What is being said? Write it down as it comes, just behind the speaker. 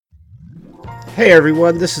Hey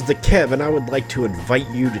everyone, this is the Kev, and I would like to invite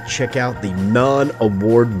you to check out the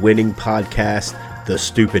non-award winning podcast, The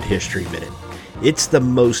Stupid History Minute. It's the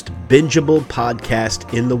most bingeable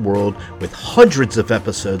podcast in the world with hundreds of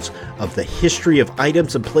episodes of the history of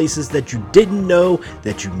items and places that you didn't know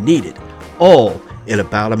that you needed, all in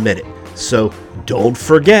about a minute. So don't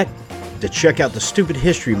forget to check out The Stupid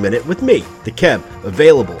History Minute with me, the Kev,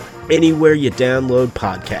 available anywhere you download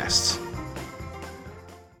podcasts.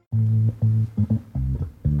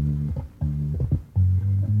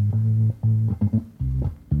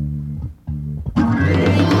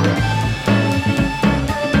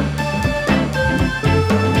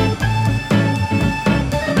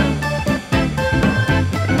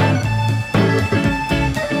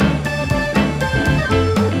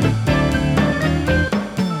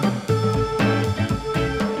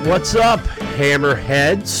 What's up,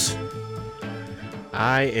 hammerheads?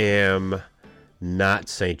 I am not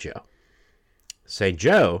St. Joe. St.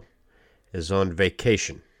 Joe is on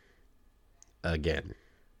vacation again.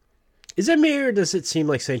 Is it me, or does it seem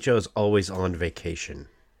like St. Joe is always on vacation?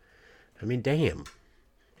 I mean, damn.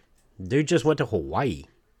 Dude just went to Hawaii.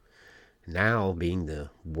 Now, being the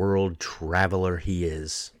world traveler he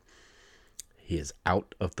is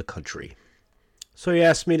out of the country. So he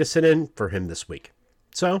asked me to sit in for him this week.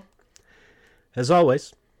 So, as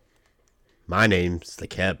always, my name's the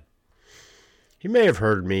Keb. You may have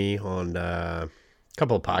heard me on a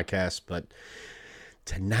couple of podcasts, but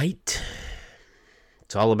tonight,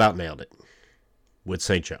 it's all about Nailed It with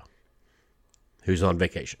St. Joe, who's on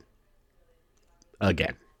vacation.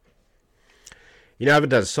 Again. You know, I haven't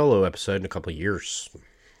done a solo episode in a couple of years,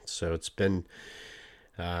 so it's been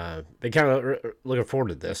kind of looking forward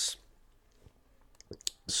to this.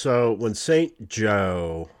 So when St.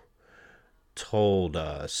 Joe told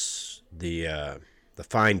us, the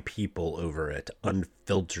fine people over at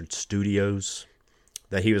Unfiltered Studios,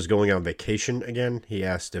 that he was going on vacation again, he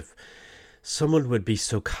asked if someone would be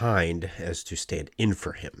so kind as to stand in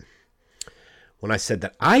for him. When I said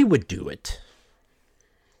that I would do it,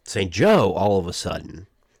 St. Joe, all of a sudden,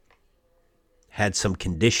 had some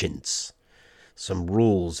conditions, some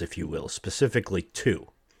rules, if you will, specifically two.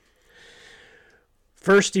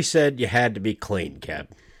 First, he said you had to be clean, Kev.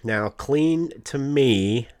 Now, clean to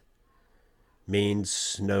me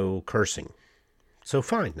means no cursing. So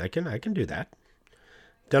fine, I can do that.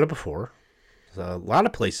 Done it before. There's a lot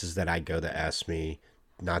of places that I go that ask me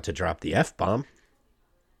not to drop the F-bomb.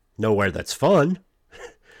 Nowhere that's fun.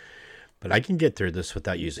 But I can get through this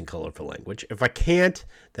without using colorful language. If I can't,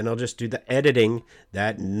 then I'll just do the editing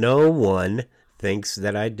that no one thinks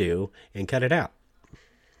that I do and cut it out.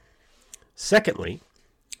 Secondly,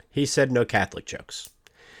 he said no Catholic jokes.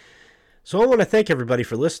 So I want to thank everybody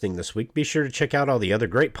for listening this week. Be sure to check out all the other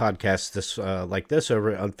great podcasts like this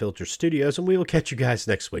over at Unfiltered Studios, and we will catch you guys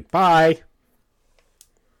next week. Bye!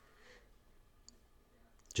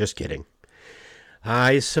 Just kidding.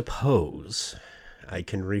 I suppose I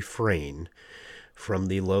can refrain from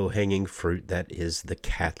the low-hanging fruit that is the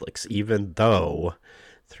Catholics, even though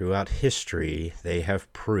throughout history they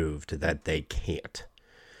have proved that they can't.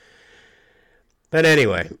 But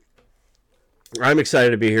anyway, I'm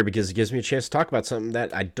excited to be here because it gives me a chance to talk about something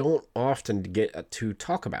that I don't often get to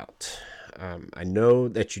talk about. I know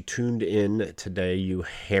that you tuned in today, you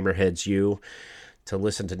hammerheads, to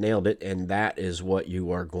listen to Nailed It, and that is what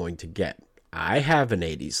you are going to get. I have an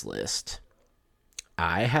 80's list.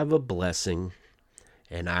 I have a blessing,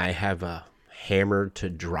 and I have a hammer to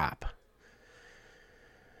drop.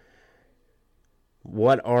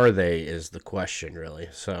 What are they is the question, really.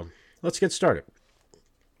 So let's get started.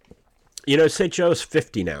 You know, St. Joe's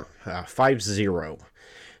 50 now, 50.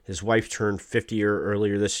 His wife turned 50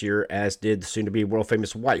 earlier this year, as did the soon-to-be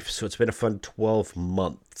world-famous wife. So it's been a fun 12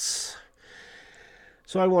 months.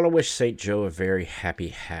 So I want to wish St. Joe a very happy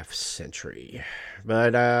half-century.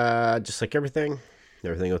 But just like everything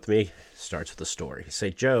with me starts with a story.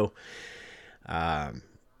 St. Joe, the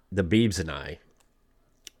Beebs and I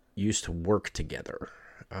used to work together.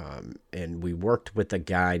 And we worked with a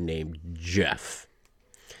guy named Jeff.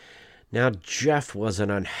 Now, Jeff was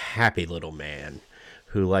an unhappy little man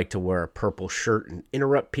who liked to wear a purple shirt and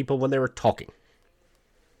interrupt people when they were talking.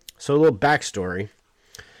 So a little backstory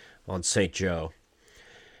on St. Joe.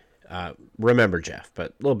 Remember Jeff,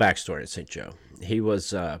 but a little backstory on St. Joe. He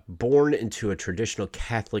was born into a traditional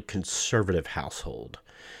Catholic conservative household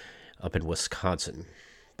up in Wisconsin,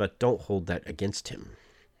 but don't hold that against him.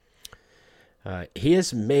 He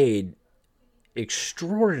has made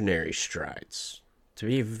extraordinary strides to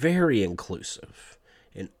be very inclusive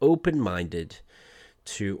and open-minded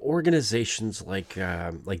to organizations like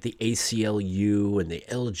the ACLU and the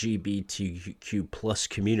LGBTQ plus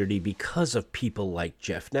community because of people like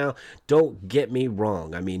Jeff. Now, don't get me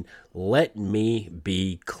wrong. I mean, let me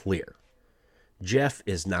be clear. Jeff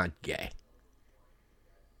is not gay.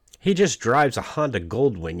 He just drives a Honda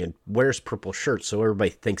Goldwing and wears purple shirts so everybody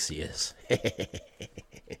thinks he is.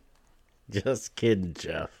 Just kidding,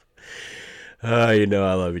 Jeff. You know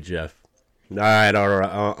I love you, Jeff. All right,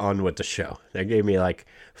 on with the show. That gave me like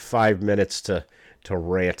 5 minutes to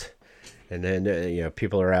rant, and then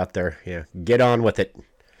people are out there. Get on with it.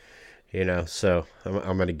 So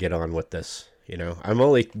I'm gonna get on with this. I'm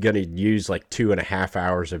only gonna use like 2.5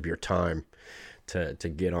 hours of your time to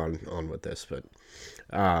get on with this. But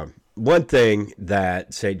one thing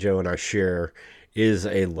that St. Joe and I share is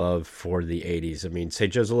a love for the 80s. I mean,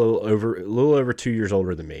 St. Joe's a little over 2 years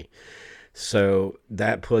older than me. So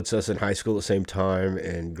that puts us in high school at the same time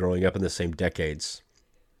and growing up in the same decades.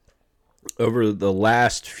 Over the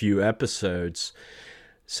last few episodes,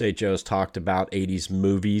 St. Joe's talked about 80s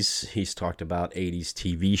movies. He's talked about 80s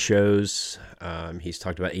TV shows. He's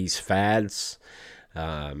talked about 80s fads.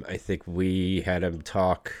 I think we had him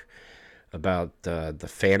talk about the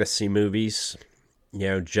fantasy movies,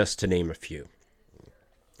 just to name a few.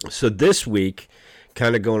 So this week,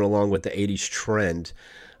 kind of going along with the 80s trend,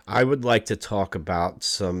 I would like to talk about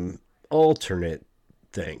some alternate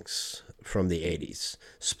things from the 80s,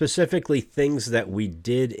 specifically things that we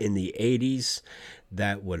did in the 80s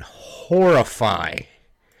that would horrify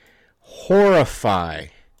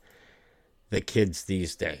the kids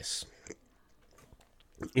these days.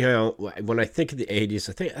 When I think of the 80s,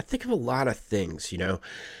 I think of a lot of things.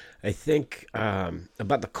 I think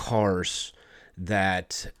about the cars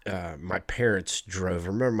that my parents drove. I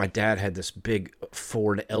remember my dad had this big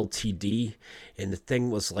Ford LTD, and the thing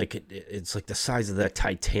was like it's like the size of the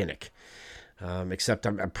Titanic, except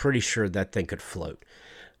I'm pretty sure that thing could float.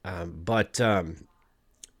 But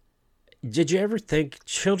did you ever think,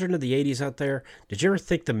 children of the 80s out there, did you ever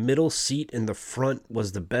think the middle seat in the front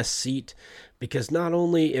was the best seat? Because not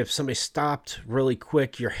only if somebody stopped really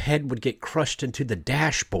quick, your head would get crushed into the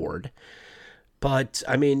dashboard, but,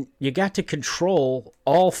 I mean, you got to control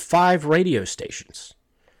all 5 radio stations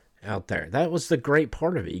out there. That was the great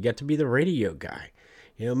part of it. You got to be the radio guy.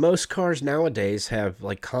 Most cars nowadays have,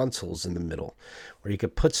 like, consoles in the middle where you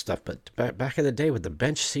could put stuff. But back in the day with the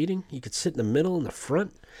bench seating, you could sit in the middle and the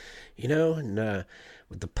front, and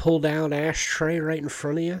with the pull-down ashtray right in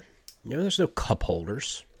front of you. There's no cup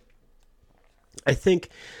holders.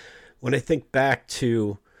 When I think back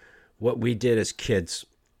to what we did as kids,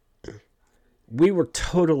 we were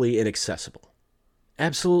totally inaccessible.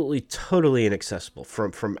 Absolutely totally inaccessible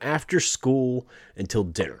from after school until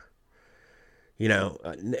dinner. Now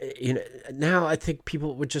I think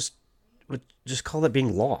people would just call that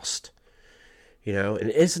being lost. And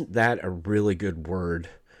isn't that a really good word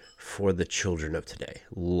for the children of today?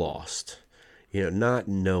 Lost. Not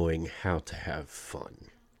knowing how to have fun.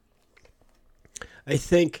 I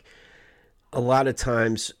think a lot of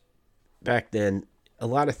times back then, a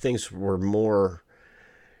lot of things were more,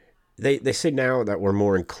 they say now that we're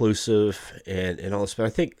more inclusive and all this, but I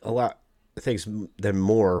think a lot of things then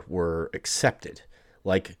more were accepted,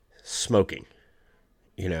 like smoking,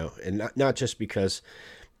 and not just because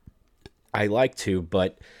I like to,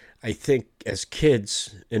 but I think as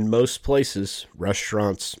kids in most places,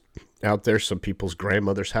 restaurants out there, some people's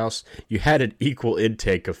grandmother's house, you had an equal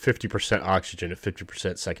intake of 50% oxygen and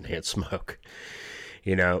 50% secondhand smoke.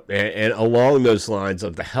 And along those lines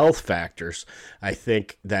of the health factors, I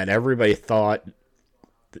think that everybody thought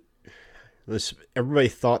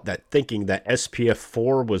that thinking that SPF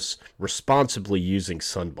 4 was responsibly using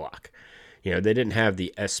sunblock. They didn't have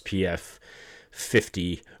the SPF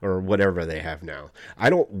 50 or whatever they have now. I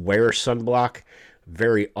don't wear sunblock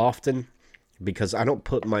very often because I don't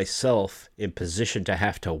put myself in position to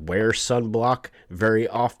have to wear sunblock very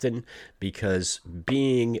often, because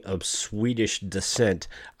being of Swedish descent,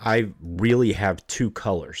 I really have 2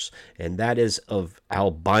 colors, and that is of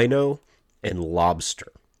albino and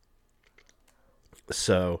lobster.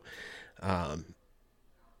 So,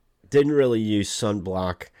 didn't really use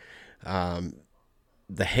sunblock.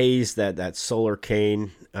 The haze, that solar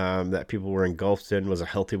cane that people were engulfed in, was a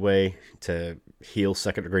healthy way to heal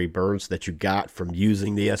second-degree burns that you got from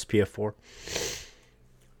using the SPF 4.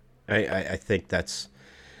 I think that's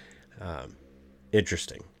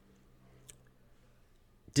interesting.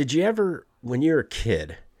 Did you ever, when you were a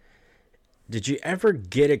kid, did you ever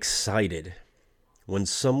get excited when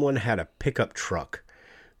someone had a pickup truck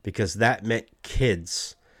because that meant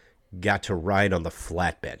kids got to ride on the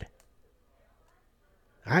flatbed?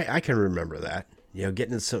 I can remember that.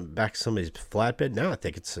 getting back somebody's flatbed. Now I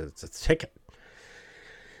think it's a ticket.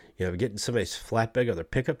 Getting somebody's flatbed or their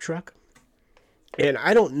pickup truck. And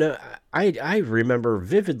I don't know. I remember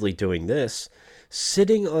vividly doing this,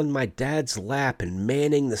 sitting on my dad's lap and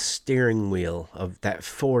manning the steering wheel of that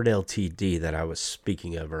Ford LTD that I was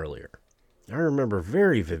speaking of earlier. I remember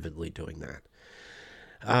very vividly doing that.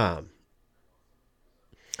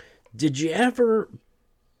 Did you ever,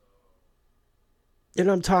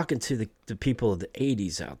 and I'm talking to the people of the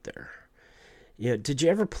 80's out there, did you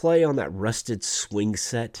ever play on that rusted swing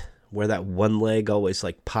set where that one leg always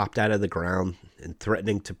like popped out of the ground and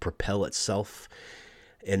threatening to propel itself,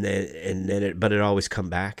 but it always come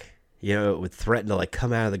back? It would threaten to like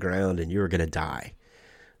come out of the ground and you were gonna die,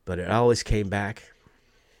 but it always came back.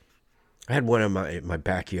 I had one in my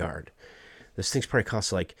backyard. This thing's probably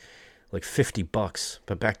cost like $50,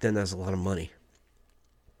 but back then that was a lot of money.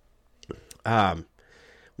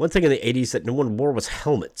 One thing in the 80's that no one wore was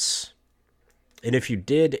helmets. And if you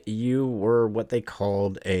did, you were what they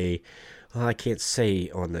called I can't say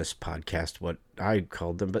on this podcast what I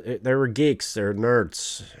called them, but they were geeks, they were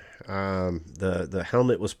nerds. The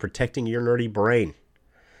helmet was protecting your nerdy brain.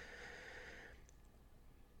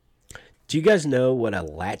 Do you guys know what a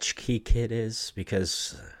latchkey kid is?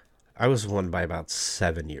 Because I was one by about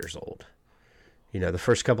 7 years old. The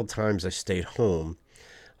first couple times I stayed home,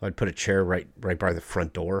 I'd put a chair right by the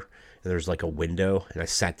front door, and there's like a window, and I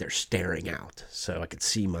sat there staring out so I could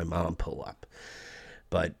see my mom pull up.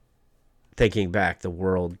 But thinking back, the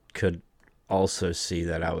world could also see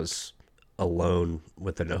that I was alone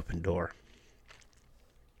with an open door.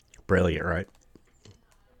 Brilliant, right?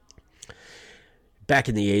 Back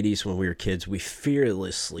in the 80's when we were kids, we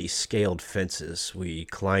fearlessly scaled fences. We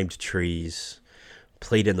climbed trees,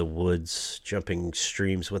 played in the woods, jumping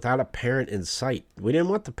streams without a parent in sight. We didn't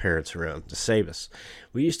want the parents around to save us.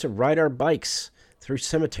 We used to ride our bikes through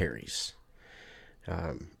cemeteries.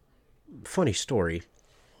 Funny story.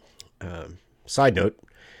 Side note,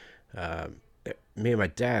 me and my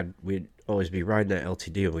dad, we'd always be riding that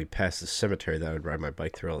LTD when we passed the cemetery that I would ride my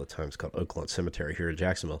bike through all the time. It's called Oaklawn Cemetery here in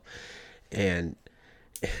Jacksonville. And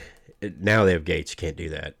now they have gates, you can't do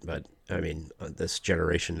that. But, I mean, this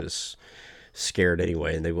generation is scared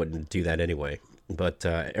anyway, and they wouldn't do that anyway. But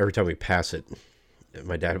every time we pass it,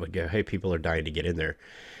 my dad would go, "Hey, people are dying to get in there."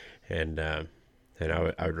 And I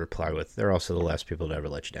would reply with, "They're also the last people to ever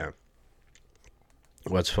let you down."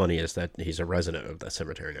 What's funny is that he's a resident of that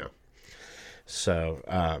cemetery now. So,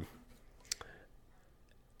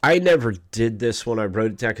 I never did this one. I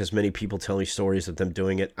wrote it down because many people tell me stories of them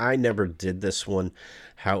doing it. I never did this one.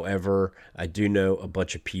 However, I do know a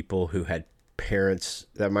bunch of people who had parents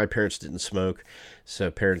that my parents didn't smoke. So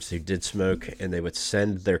parents who did smoke, and they would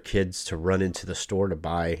send their kids to run into the store to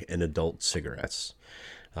buy an adult cigarettes.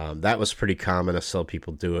 That was pretty common. I saw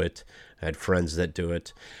people do it. I had friends that do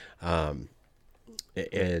it. And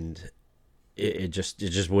it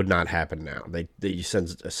just would not happen now. You send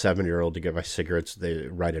a 7-year-old to go buy cigarettes, they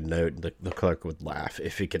write a note, and the clerk would laugh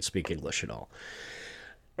if he could speak English at all.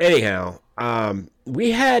 Anyhow,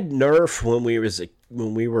 we had Nerf when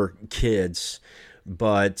we were kids,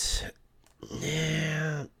 but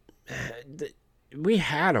yeah, we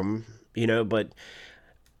had them, but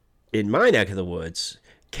in my neck of the woods,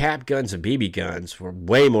 cap guns and BB guns were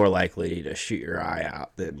way more likely to shoot your eye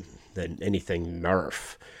out than anything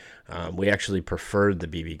Nerf. We actually preferred the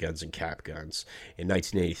BB guns and cap guns. In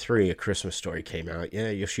 1983, A Christmas Story came out. Yeah,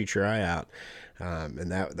 you'll shoot your eye out. And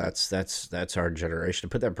that's our generation.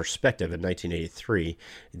 To put that in perspective, in 1983,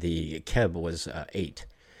 the Keb was 8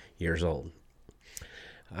 years old.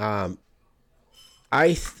 What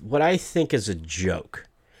I think is a joke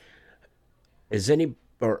is anybody,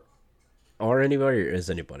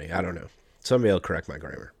 I don't know. Somebody will correct my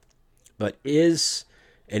grammar. But is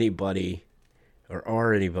anybody,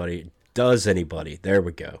 does anybody, there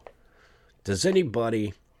we go. Does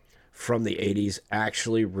anybody from the 80's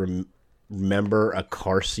actually remember a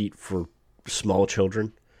car seat for small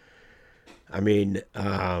children? I mean,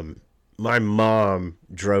 my mom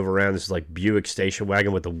drove around this like Buick station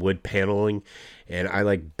wagon with the wood paneling, and I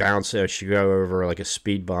like bounced out. She go over like a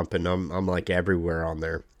speed bump, and I'm like everywhere on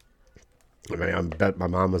there. I mean, I bet my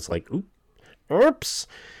mom was like, "Oops,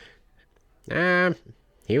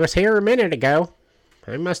 he was here a minute ago.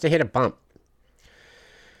 I must have hit a bump."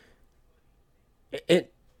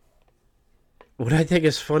 What I think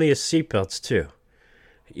is funny is seatbelts too.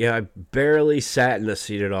 Yeah, I barely sat in the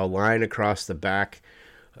seat at all, lying across the back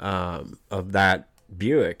of that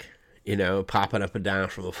Buick. Popping up and down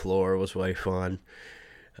from the floor was way fun.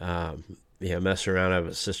 Messing around. I have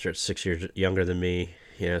a sister that's 6 years younger than me.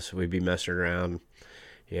 So we'd be messing around,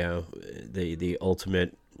 You know, the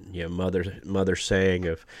ultimate, you know, mother saying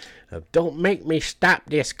of "Don't make me stop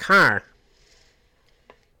this car."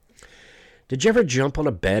 Did you ever jump on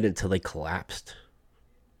a bed until they collapsed?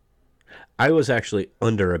 I was actually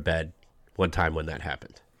under a bed one time when that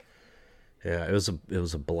happened. Yeah, it was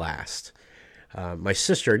a blast. My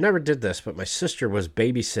sister never did this, but my sister was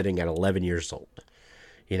babysitting at 11 years old.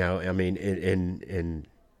 You know, I mean, in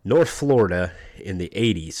North Florida in the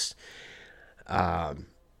 80s,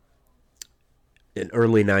 in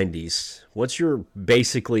early 90s, once you're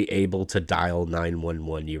basically able to dial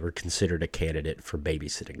 911, you were considered a candidate for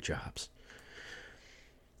babysitting jobs.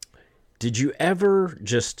 Did you ever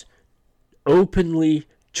just openly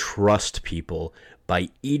trust people by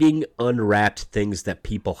eating unwrapped things that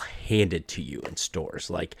people handed to you in stores?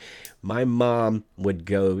 Like, my mom would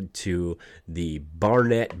go to the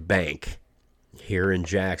Barnett Bank here in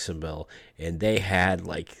Jacksonville, and they had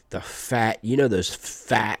like the fat, you know, those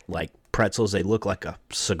fat like pretzels, they look like a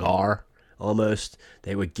cigar almost.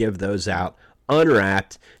 They would give those out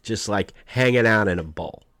unwrapped, just like hanging out in a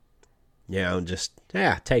bowl. You know, just,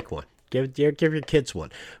 yeah, take one. Give your kids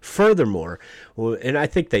one. Furthermore, well, and I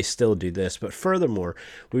think they still do this, but furthermore,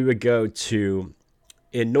 we would go to,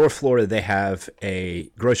 in North Florida, they have a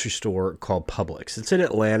grocery store called Publix. It's in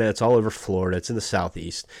Atlanta. It's all over Florida. It's in the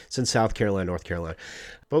Southeast. It's in South Carolina, North Carolina.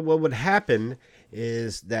 But what would happen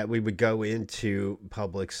is that we would go into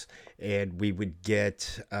Publix and we would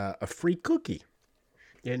get a free cookie.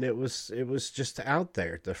 And it was just out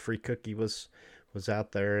there. The free cookie was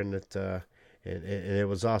out there, and it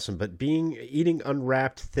was awesome. But eating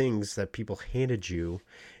unwrapped things that people handed you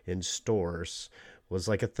in stores was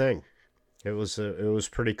like a thing. It was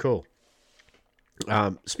pretty cool.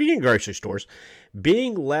 Speaking of grocery stores,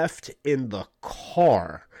 being left in the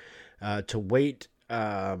car to wait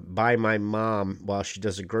by my mom while she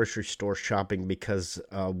does a grocery store shopping because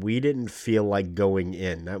we didn't feel like going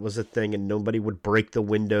in. That was a thing, and nobody would break the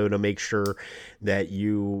window to make sure that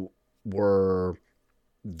you were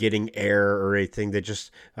getting air or anything. They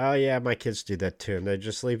just, oh yeah, my kids do that too, and they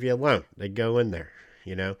just leave you alone. They go in there,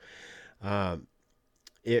 you know.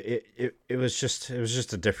 It was just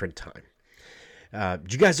a different time.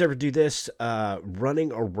 Did you guys ever do this?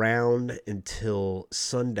 Running around until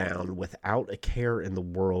sundown without a care in the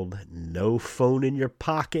world, no phone in your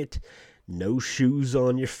pocket, no shoes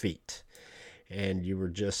on your feet, and you were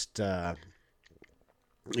just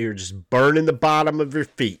burning the bottom of your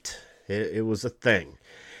feet. It was a thing.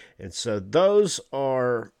 And so those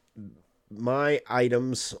are my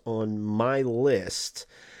items on my list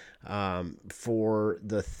for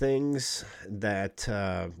the things that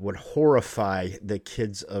would horrify the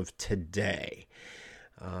kids of today.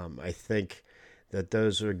 I think that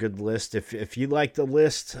those are a good list. If you like the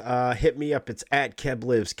list, hit me up. It's at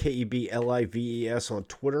KebLives, KEBLIVES on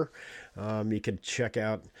Twitter. You can check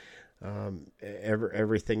out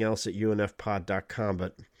everything else at unfpod.com.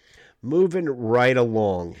 But moving right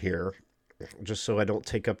along here, just so I don't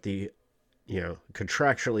take up the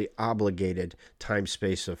contractually obligated time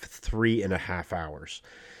space of 3.5 hours.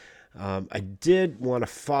 I did want to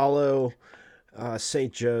follow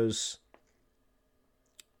St. Joe's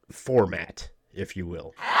format, if you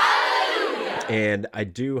will. And I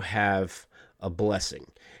do have a blessing.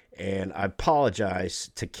 And I apologize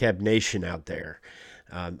to Keb Nation out there.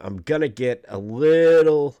 I'm going to get a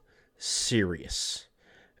little serious,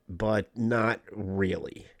 but not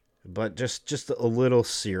really. But just a little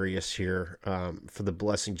serious here for the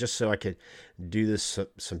blessing, just so I could do this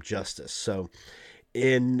some justice. So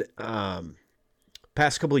in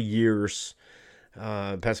past couple of years,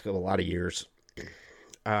 a lot of years,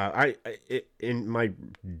 in my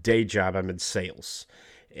day job, I'm in sales.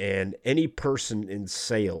 And any person in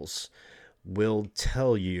sales will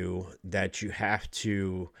tell you that you have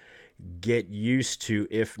to get used to,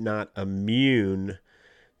 if not immune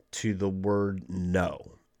to, the word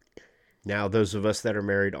no. Now, those of us that are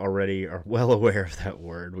married already are well aware of that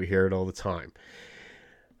word. We hear it all the time.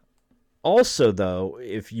 Also, though,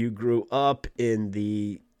 if you grew up in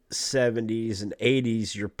the 70s and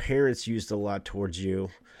 80s, your parents used a lot towards you.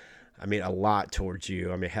 I mean, a lot towards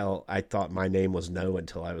you. I mean, hell, I thought my name was no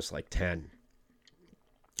until I was like 10.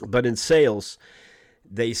 But in sales,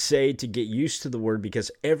 they say to get used to the word,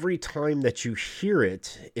 because every time that you hear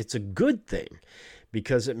it, it's a good thing.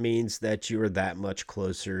 Because it means that you're that much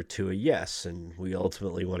closer to a yes, and we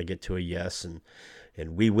ultimately want to get to a yes, and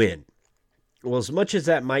we win. Well, as much as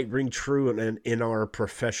that might ring true in our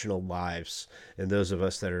professional lives, and those of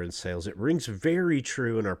us that are in sales, it rings very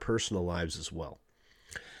true in our personal lives as well.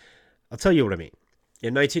 I'll tell you what I mean.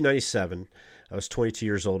 In 1997, I was 22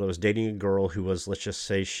 years old. I was dating a girl who was, let's just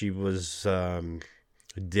say she was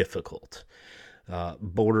difficult,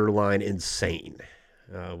 borderline insane.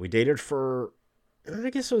 We dated for, I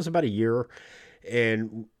guess it was about a year.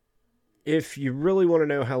 And if you really want to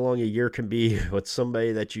know how long a year can be with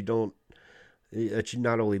somebody that you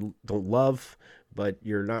not only don't love, but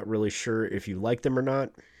you're not really sure if you like them or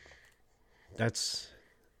not, that's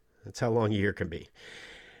how long a year can be.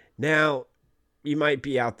 Now, you might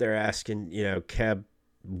be out there asking, Keb,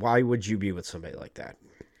 why would you be with somebody like that?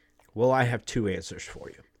 Well, I have two answers for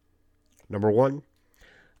you. Number one,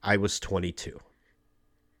 I was 22.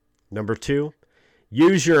 Number two,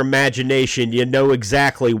 use your imagination. You know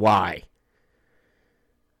exactly why.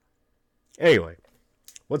 Anyway,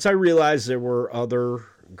 once I realized there were other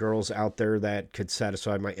girls out there that could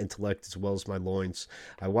satisfy my intellect as well as my loins,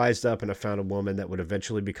 I wised up and I found a woman that would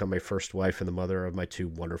eventually become my first wife and the mother of my two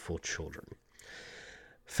wonderful children.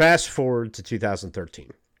 Fast forward to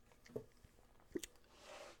 2013.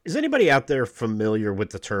 Is anybody out there familiar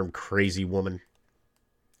with the term crazy woman?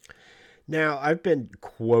 Now, I've been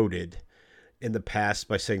quoted in the past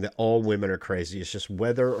by saying that all women are crazy. It's just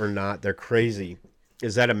whether or not they're crazy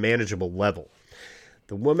is at a manageable level.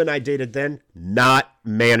 The woman I dated then, not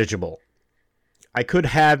manageable. I could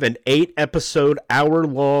have an 8-episode,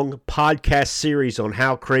 hour-long podcast series on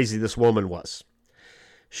how crazy this woman was.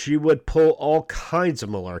 She would pull all kinds of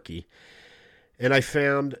malarkey. And I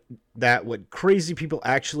found that what crazy people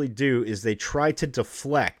actually do is they try to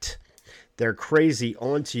deflect their crazy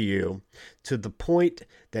onto you to the point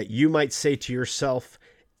that you might say to yourself,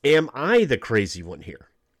 am I the crazy one here?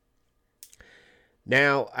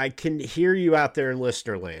 Now, I can hear you out there in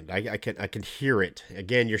listener land. I can hear it.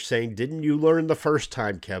 Again, you're saying, didn't you learn the first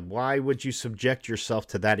time, Kev? Why would you subject yourself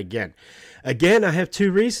to that again? Again, I have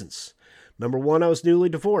two reasons. Number one, I was newly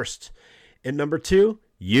divorced. And number two,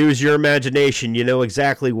 use your imagination. You know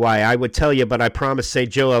exactly why. I would tell you, but I promised St.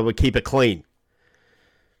 Joe I would keep it clean.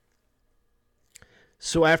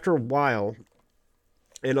 So after a while,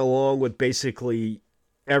 and along with basically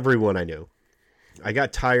everyone I knew, I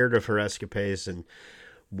got tired of her escapades and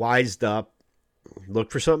wised up,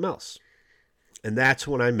 looked for something else. And that's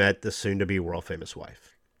when I met the soon-to-be world-famous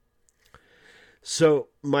wife. So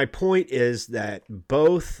my point is that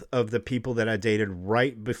both of the people that I dated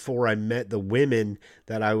right before I met the women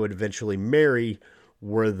that I would eventually marry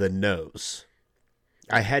were the no's.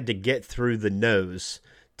 I had to get through the no's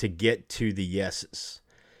to get to the yeses.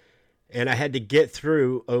 And I had to get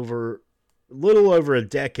through over a little over a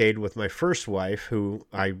decade with my first wife, who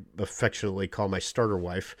I affectionately call my starter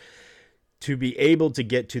wife, to be able to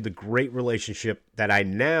get to the great relationship that I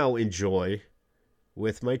now enjoy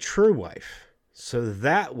with my true wife. So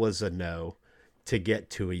that was a no to get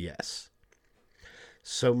to a yes.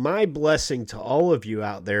 So my blessing to all of you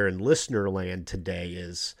out there in listener land today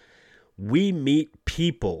is we meet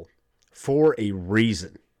people for a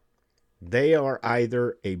reason. They are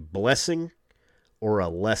either a blessing or a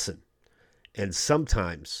lesson. And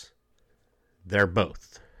sometimes they're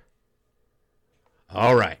both.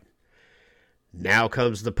 All right. Now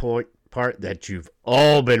comes the part that you've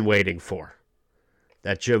all been waiting for.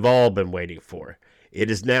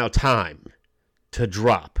 It is now time to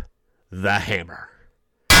drop the hammer.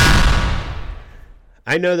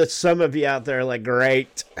 I know that some of you out there are like,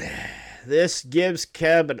 great. This gives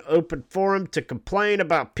Kev an open forum to complain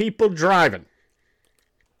about people driving.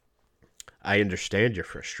 I understand your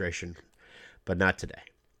frustration, but not today.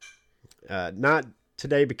 Not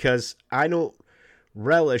today because I don't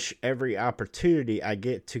relish every opportunity I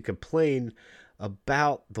get to complain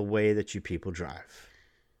about the way that you people drive.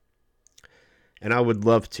 And I would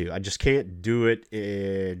love to. I just can't do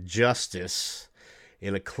it justice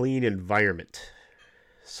in a clean environment.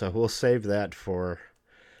 So we'll save that for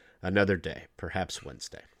another day, perhaps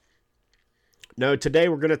Wednesday. No, today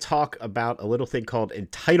we're going to talk about a little thing called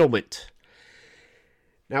entitlement.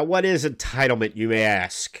 Now, what is entitlement, you may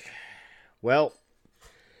ask? Well,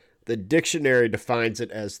 the dictionary defines it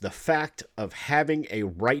as the fact of having a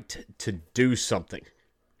right to do something.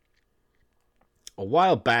 A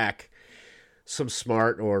while back, some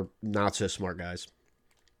smart or not so smart guys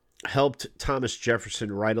helped Thomas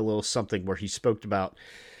Jefferson write a little something where he spoke about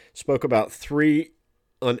three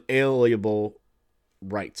unalienable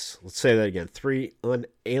rights. Let's say that again. 3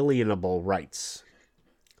 unalienable rights.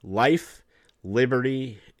 Life,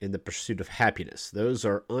 liberty, and the pursuit of happiness. Those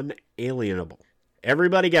are unalienable.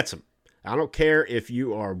 Everybody gets them. I don't care if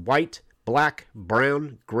you are white, black,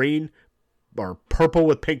 brown, green, or purple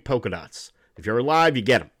with pink polka dots. If you're alive, you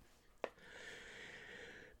get them.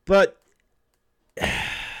 But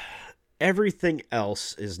everything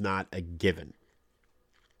else is not a given.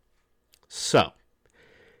 So,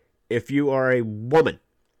 if you are a woman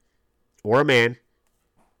or a man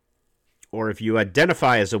or if you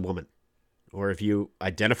identify as a woman, or if you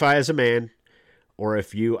identify as a man, or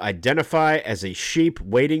if you identify as a sheep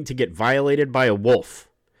waiting to get violated by a wolf,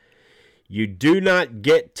 you do not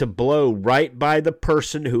get to blow right by the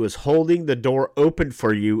person who is holding the door open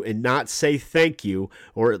for you and not say thank you,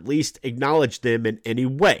 or at least acknowledge them in any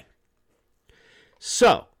way.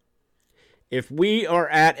 So, if we are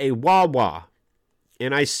at a Wawa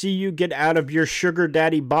and I see you get out of your sugar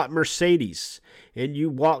daddy bought Mercedes and you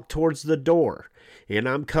walk towards the door, and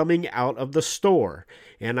I'm coming out of the store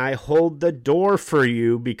and I hold the door for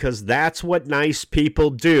you because that's what nice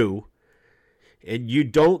people do, and you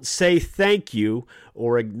don't say thank you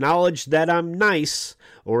or acknowledge that I'm nice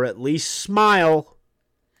or at least smile,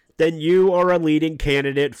 then you are a leading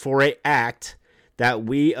candidate for an act that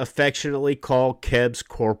we affectionately call Keb's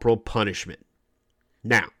corporal punishment.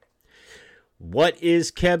 Now, what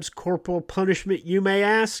is Keb's corporal punishment, you may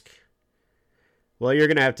ask? Well, you're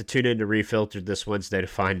going to have to tune in to Refiltered this Wednesday to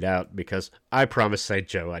find out, because I promised St.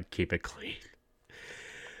 Joe I'd keep it clean.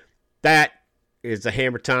 That is the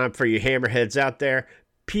hammer time for you hammerheads out there.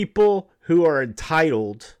 People who are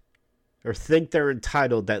entitled or think they're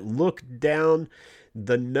entitled, that look down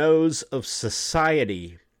the nose of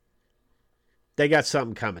society, they got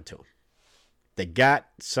something coming to them. They got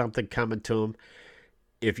something coming to them.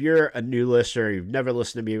 If you're a new listener, you've never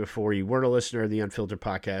listened to me before, you weren't a listener of the Unfiltered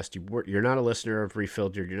podcast, you're not a listener of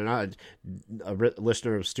Refiltered, you're not a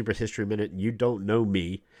listener of Stupid History Minute, and you don't know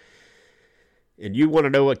me, and you want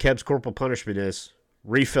to know what Keb's corporal punishment is,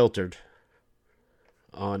 Refiltered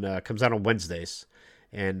comes out on Wednesdays.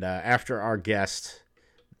 And after our guest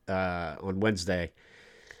on Wednesday,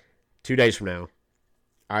 2 days from now,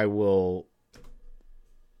 I will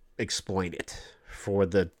explain it for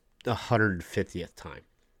the 150th time.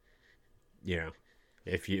 You know,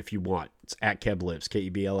 if you want. It's at KebLives,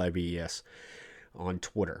 KEBLIVES, on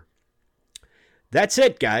Twitter. That's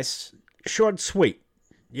it, guys. Short and sweet.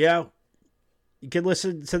 Yeah, you can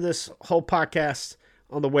listen to this whole podcast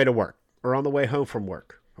on the way to work, or on the way home from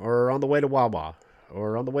work, or on the way to Wawa,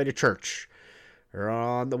 or on the way to church, or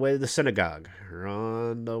on the way to the synagogue, or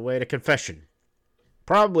on the way to confession.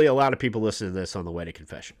 Probably a lot of people listen to this on the way to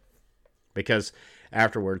confession, because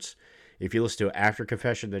afterwards, if you listen to it after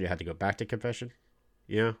confession, then you have to go back to confession.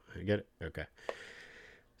 You know, I get it? Okay.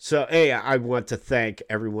 So, hey, I want to thank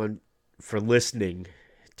everyone for listening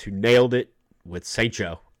to Nailed It with St.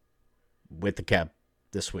 Joe, with the Keb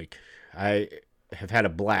this week. I have had a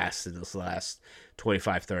blast in this last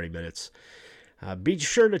 25, 30 minutes. Be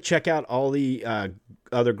sure to check out all the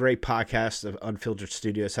other great podcasts that Unfiltered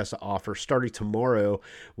Studios has to offer, starting tomorrow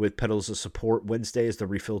with Pedals of Support. Wednesday is the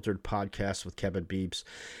Refiltered podcast with Kevin Beebs.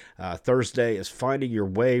 Thursday is Finding Your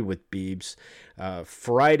Way with Beebs.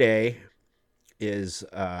 Friday is,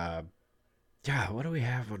 what do we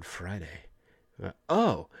have on Friday?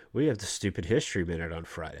 We have the Stupid History Minute on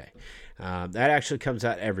Friday. That actually comes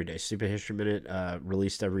out every day. Stupid History Minute,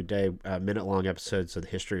 released every day, minute-long episodes of the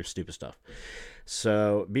history of stupid stuff.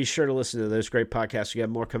 So be sure to listen to those great podcasts. We got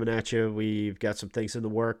more coming at you. We've got some things in the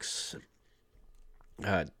works,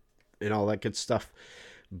 and all that good stuff.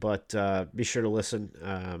 But be sure to listen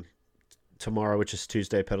tomorrow, which is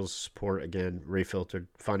Tuesday, Pedals of Support, again, Refiltered,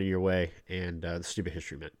 Finding Your Way, and the Stupid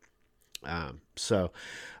History Minute.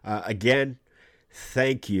 Again,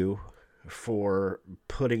 thank you for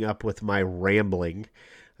putting up with my rambling.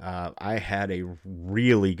 I had a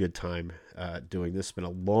really good time doing this. It's been a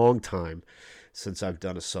long time since I've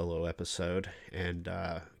done a solo episode, and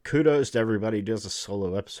kudos to everybody who does a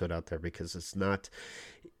solo episode out there, because it's not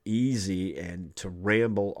easy and to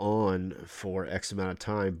ramble on for X amount of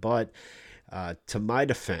time. But to my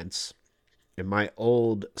defense, in my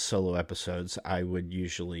old solo episodes, I would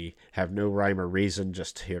usually have no rhyme or reason,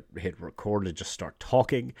 just hit record and just start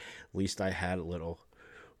talking. At least I had a little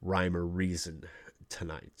rhyme or reason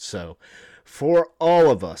tonight. So for all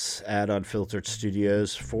of us at Unfiltered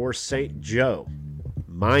Studios, for St. Joe,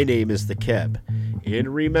 my name is the Keb.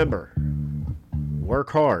 And remember,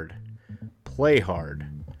 work hard, play hard,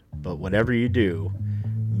 but whatever you do,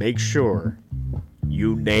 make sure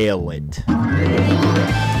you nail it.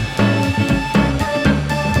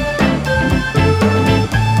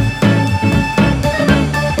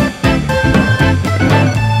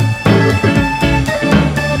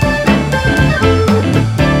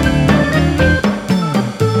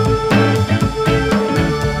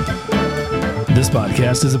 This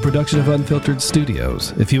podcast is a production of Unfiltered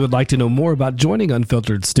Studios. If you would like to know more about joining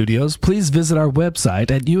Unfiltered Studios, please visit our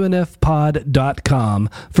website at unfpod.com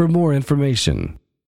for more information.